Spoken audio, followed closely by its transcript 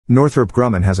Northrop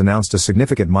Grumman has announced a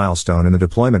significant milestone in the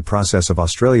deployment process of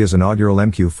Australia's inaugural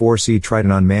MQ-4C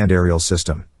Triton unmanned aerial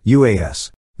system,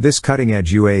 UAS. This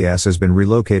cutting-edge UAS has been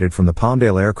relocated from the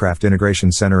Palmdale Aircraft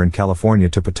Integration Center in California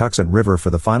to Patuxent River for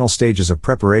the final stages of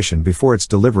preparation before its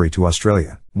delivery to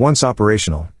Australia. Once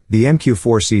operational, the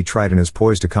MQ-4C Triton is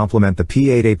poised to complement the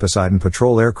P-8A Poseidon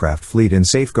patrol aircraft fleet in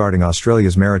safeguarding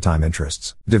Australia's maritime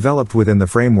interests. Developed within the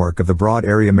framework of the Broad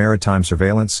Area Maritime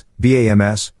Surveillance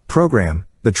 (BAMS) program,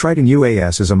 the Triton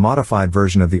UAS is a modified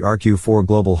version of the RQ-4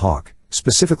 Global Hawk,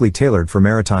 specifically tailored for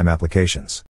maritime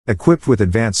applications. Equipped with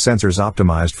advanced sensors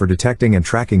optimized for detecting and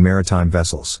tracking maritime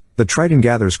vessels, the Triton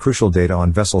gathers crucial data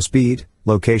on vessel speed,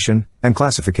 location, and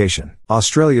classification.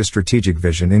 Australia's strategic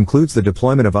vision includes the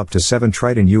deployment of up to 7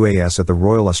 Triton UAS at the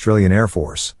Royal Australian Air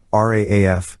Force,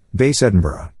 RAAF, Base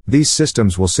Edinburgh. These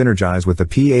systems will synergize with the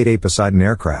P-8A Poseidon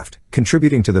aircraft,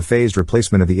 contributing to the phased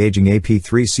replacement of the aging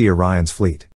AP-3C Orion's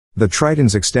fleet. The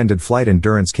Triton's extended flight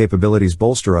endurance capabilities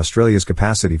bolster Australia's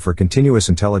capacity for continuous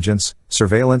intelligence,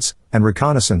 surveillance, and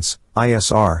reconnaissance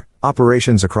 (ISR)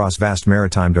 operations across vast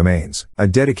maritime domains. A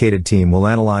dedicated team will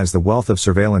analyze the wealth of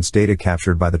surveillance data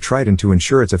captured by the Triton to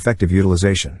ensure its effective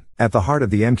utilization. At the heart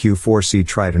of the MQ-4C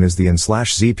Triton is the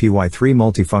IN/ZPY-3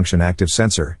 multifunction active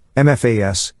sensor,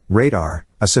 MFAS, radar,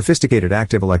 a sophisticated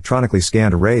active electronically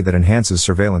scanned array that enhances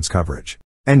surveillance coverage.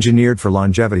 Engineered for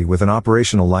longevity with an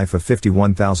operational life of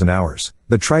 51,000 hours,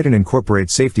 the Triton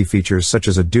incorporates safety features such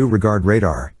as a due regard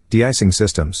radar, de-icing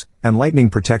systems, and lightning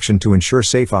protection to ensure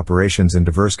safe operations in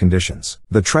diverse conditions.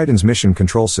 The Triton's mission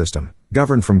control system,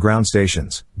 governed from ground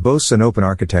stations, boasts an open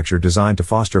architecture designed to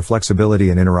foster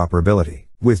flexibility and interoperability.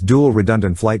 With dual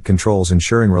redundant flight controls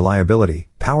ensuring reliability,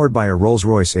 powered by a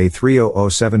Rolls-Royce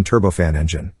A3007 turbofan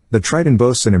engine, the Triton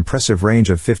boasts an impressive range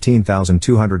of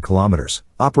 15,200 kilometers,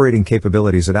 operating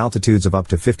capabilities at altitudes of up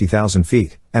to 50,000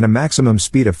 feet, and a maximum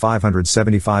speed of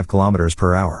 575 kilometers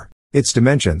per hour. Its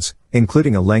dimensions,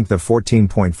 including a length of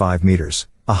 14.5 meters,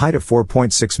 a height of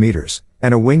 4.6 meters,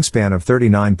 and a wingspan of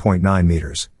 39.9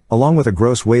 meters, along with a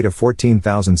gross weight of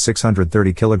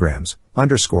 14,630 kilograms,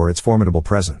 underscore its formidable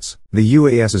presence. The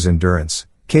UAS's endurance,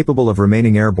 capable of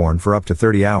remaining airborne for up to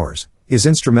 30 hours, is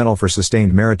instrumental for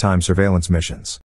sustained maritime surveillance missions.